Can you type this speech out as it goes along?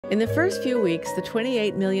In the first few weeks, the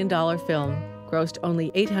 $28 million film grossed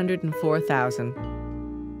only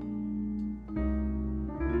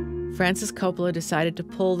 $804,000. Francis Coppola decided to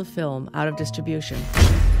pull the film out of distribution.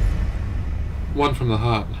 One from the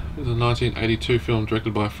Heart is a 1982 film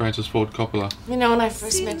directed by Francis Ford Coppola. You know, when I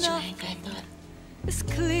first met you, Hank, I thought, this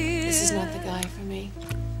is not the guy for me.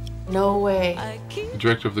 No way. The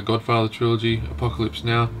director of the Godfather trilogy, Apocalypse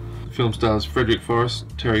Now. The film stars Frederick Forrest,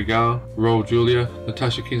 Terry Garr, Raul Julia,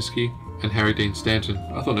 Natasha Kinski, and Harry Dean Stanton.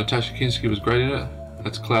 I thought Natasha Kinski was great in it.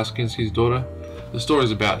 That's Klaus Kinski's daughter. The story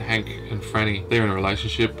is about Hank and Franny. They're in a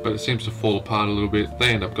relationship, but it seems to fall apart a little bit.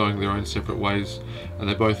 They end up going their own separate ways, and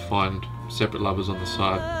they both find separate lovers on the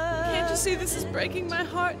side. Can't you see this is breaking my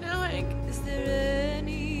heart now, Hank? We've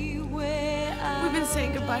been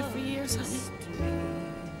saying goodbye for years, honey.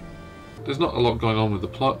 There's not a lot going on with the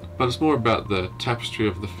plot, but it's more about the tapestry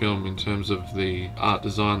of the film in terms of the art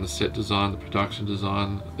design, the set design, the production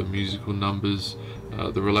design, the musical numbers,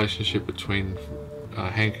 the relationship between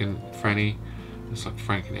Hank and Franny. It's like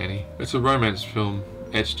Frank and Annie. It's a romance film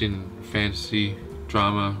etched in fantasy,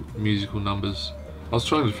 drama, musical numbers. I was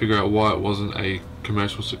trying to figure out why it wasn't a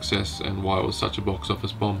commercial success and why it was such a box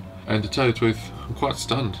office bomb. And to tell you the truth, I'm quite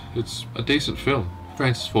stunned. It's a decent film.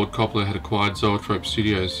 Francis Ford Coppola had acquired Zoetrope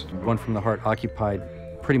Studios. One from the Heart occupied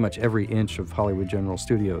pretty much every inch of Hollywood General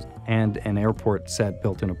Studios and an airport set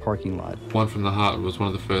built in a parking lot. One from the Heart was one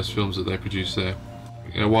of the first films that they produced there.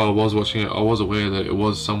 You know, while I was watching it, I was aware that it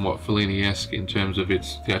was somewhat Fellini-esque in terms of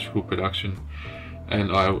its theatrical production,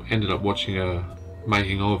 and I ended up watching a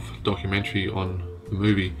making-of documentary on the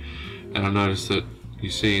movie, and I noticed that you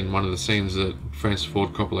see in one of the scenes that Francis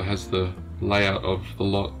Ford Coppola has the layout of the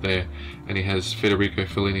lot there, and he has Federico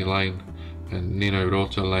Fellini Lane and Nino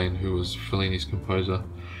Rota Lane, who was Fellini's composer,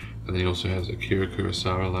 and then he also has Akira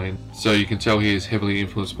Kurosawa Lane. So you can tell he is heavily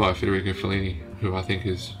influenced by Federico Fellini, who I think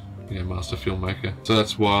is, you know, master filmmaker. So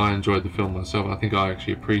that's why I enjoyed the film myself. I think I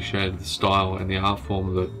actually appreciated the style and the art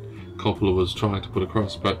form that Coppola was trying to put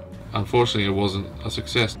across, but unfortunately it wasn't a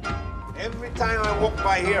success. Every time I walk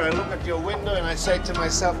by here, I look at your window and I say to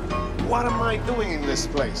myself, what am I doing in this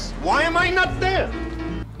place? Why am I not there?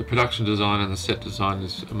 The production design and the set design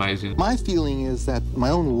is amazing. My feeling is that my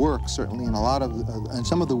own work, certainly, and and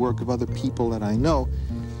some of the work of other people that I know,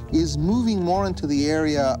 is moving more into the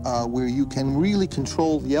area where you can really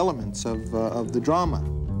control the elements of the drama.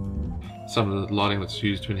 Some of the lighting that's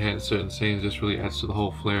used to enhance certain scenes just really adds to the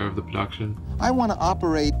whole flair of the production. I want to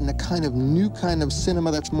operate in a kind of new kind of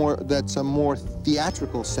cinema that's a more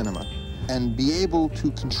theatrical cinema, and be able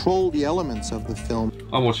to control the elements of the film.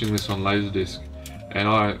 I'm watching this on Laserdisc, and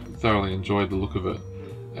I thoroughly enjoyed the look of it.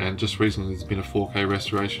 And just recently there's been a 4K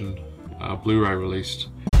restoration Blu-ray released.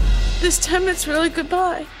 This time it's really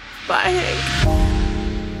goodbye. Bye, Hank.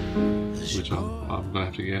 Which I'm gonna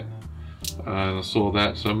have to get. And I saw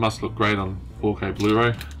that, so it must look great on 4K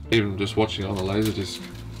Blu-ray. Even just watching it on the Laserdisc,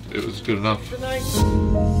 it was good enough. Good night.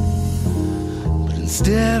 But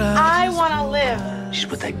instead I want to live. She's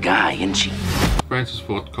with that guy, isn't she? Francis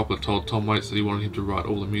Ford Coppola told Tom Waits that he wanted him to write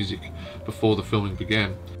all the music before the filming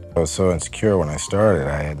began. I was so insecure when I started,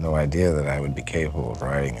 I had no idea that I would be capable of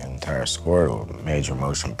writing an entire score to a major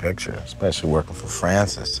motion picture, especially working for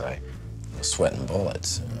Francis. I was sweating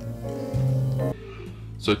bullets.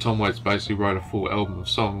 So Tom Waits basically wrote a full album of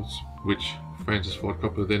songs, which Francis Ford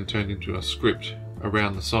Coppola then turned into a script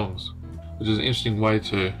around the songs, which is an interesting way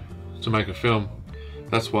to make a film.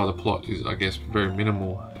 That's why the plot is, I guess, very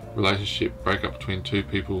minimal. Relationship breakup between two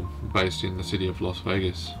people based in the city of Las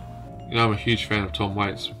Vegas. You know, I'm a huge fan of Tom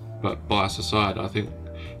Waits, but bias aside, I think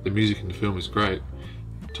the music in the film is great.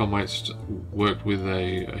 Tom Waits worked with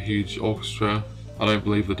a huge orchestra. I don't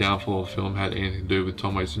believe the downfall of the film had anything to do with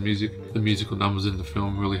Tom Waits' music. The musical numbers in the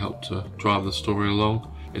film really helped to drive the story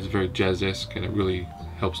along. It's very jazz-esque, and it really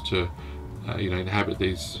helps to you know, inhabit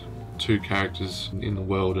these two characters in the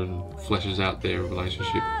world and fleshes out their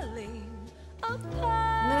relationship. And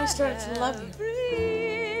then I started to love you.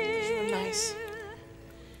 You were nice.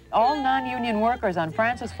 All non-union workers on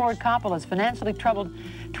Francis Ford Coppola's financially troubled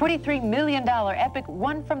 $23 million epic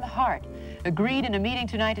One from the Heart agreed in a meeting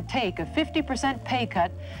tonight to take a 50% pay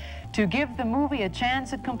cut to give the movie a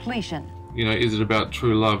chance at completion. You know, is it about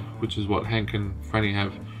true love, which is what Hank and Franny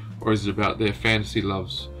have, or is it about their fantasy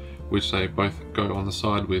loves, which they both go on the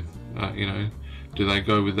side with? You know, do they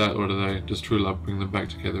go with that, or does true love bring them back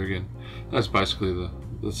together again? That's basically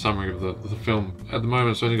the summary of the film. At the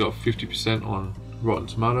moment, it's only got 50% on Rotten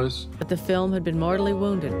Tomatoes. But the film had been mortally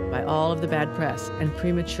wounded by all of the bad press and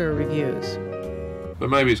premature reviews. But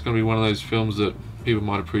maybe it's going to be one of those films that people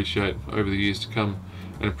might appreciate over the years to come,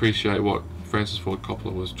 and appreciate what Francis Ford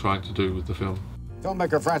Coppola was trying to do with the film.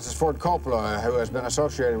 Filmmaker Francis Ford Coppola, who has been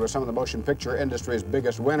associated with some of the motion picture industry's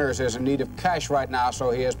biggest winners, is in need of cash right now,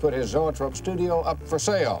 so he has put his Zoetrope studio up for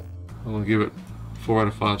sale. I'm gonna give it 4 out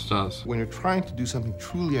of 5 stars. When you're trying to do something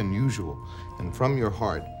truly unusual and from your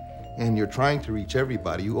heart, and you're trying to reach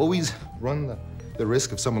everybody, you always run the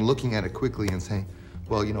risk of someone looking at it quickly and saying,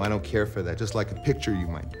 well, you know, I don't care for that. Just like a picture you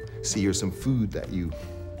might see or some food that you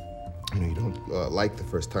don't like the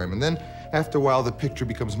first time. And then after a while, the picture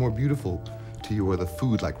becomes more beautiful to you, or the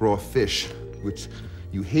food, like raw fish, which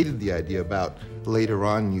you hated the idea about, later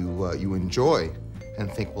on you enjoy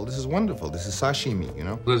and think, well, this is wonderful. This is sashimi, you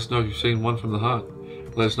know? Let us know if you've seen One from the Heart.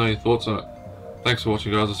 Let us know your thoughts on it. Thanks for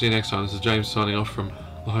watching, guys. I'll see you next time. This is James signing off from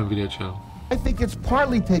the Home Video Channel. I think it's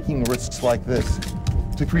partly taking risks like this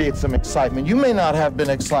to create some excitement. You may not have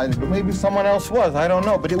been excited, but maybe someone else was. I don't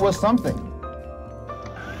know, but it was something.